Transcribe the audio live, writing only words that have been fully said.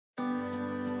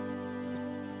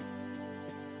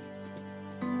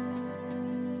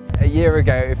year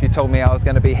ago, if you told me I was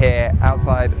going to be here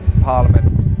outside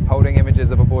Parliament holding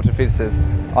images of aborted fetuses,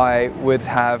 I would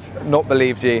have not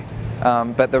believed you.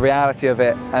 But the reality of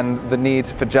it and the need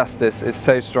for justice is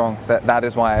so strong that that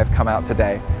is why I've come out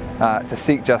today, to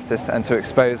seek justice and to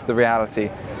expose the reality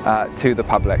to the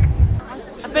public.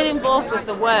 I've been involved with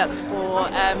the work for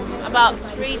about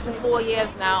 3 to 4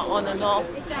 years now, on and off,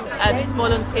 just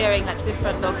volunteering at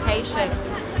different locations.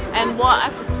 And what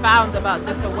I've just found about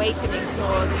this awakening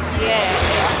tour this year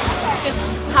is just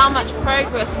how much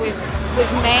progress we've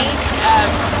made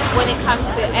when it comes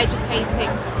to educating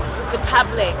the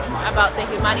public about the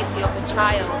humanity of the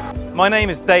child. My name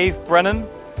is Dave Brennan.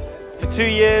 For 2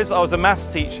 years I was a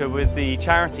maths teacher with the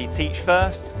charity Teach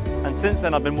First, and since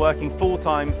then I've been working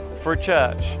full-time for a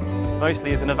church,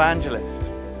 mostly as an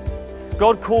evangelist.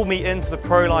 God called me into the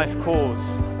pro-life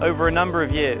cause over a number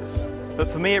of years, but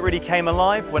for me it really came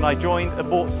alive when I joined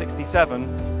Abort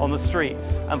 67 on the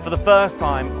streets, and for the first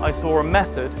time I saw a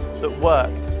method that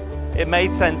worked. It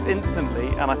made sense instantly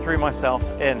and I threw myself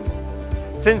in.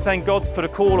 Since then, God's put a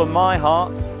call on my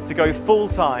heart to go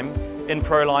full-time in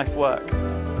pro-life work.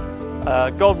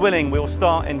 God willing, we'll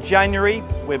start in January.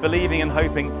 We're believing and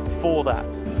hoping for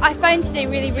that. I found today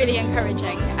really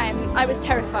encouraging. I was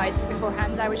terrified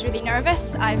beforehand. I was really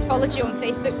nervous. I've followed you on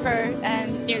Facebook for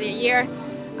nearly a year.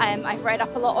 I've read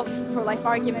up a lot of pro-life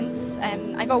arguments.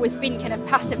 I've always been kind of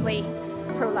passively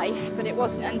pro-life, but it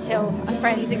wasn't until a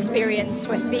friend's experience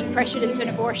with being pressured into an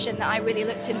abortion that I really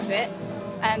looked into it.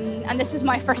 And this was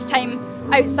my first time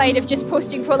outside of just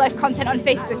posting pro-life content on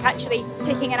Facebook, actually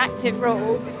taking an active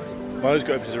role. My eyes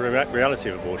got open to the reality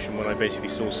of abortion when I basically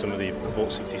saw some of the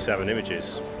Abort 67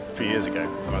 images a few years ago,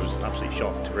 and I was absolutely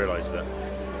shocked to realise that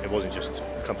it wasn't just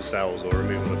a clump of cells or a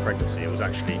removal of pregnancy, it was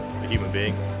actually a human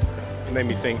being. It made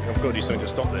me think I've got to do something to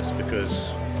stop this,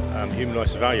 because human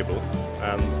lives are valuable,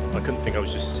 and I couldn't think I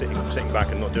was just sitting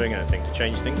back and not doing anything to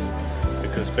change things,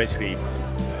 because basically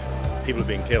people are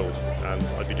being killed and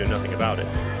I'd be doing nothing about it.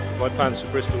 My plans for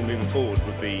Bristol moving forward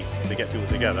would be to get people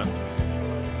together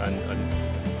and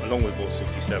along with Abort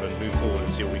 67, move forward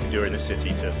and see what we can do in this city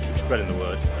to spread in the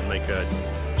word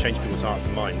and change people's hearts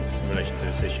and minds in relation to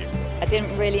this issue. I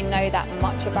didn't really know that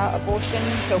much about abortion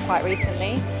until quite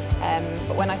recently,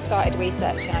 but when I started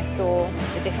researching I saw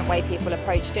the different way people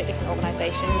approached it, different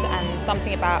organisations, and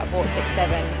something about Abort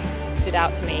 67 stood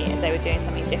out to me as they were doing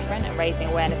something different and raising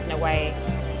awareness in a way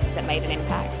that made an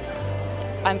impact.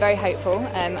 I'm very hopeful.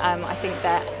 I think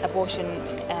that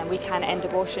we can end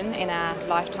abortion in our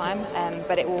lifetime,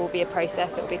 but it will be a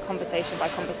process, it will be conversation by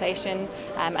conversation,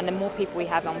 and the more people we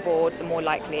have on board, the more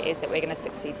likely it is that we're going to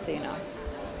succeed sooner.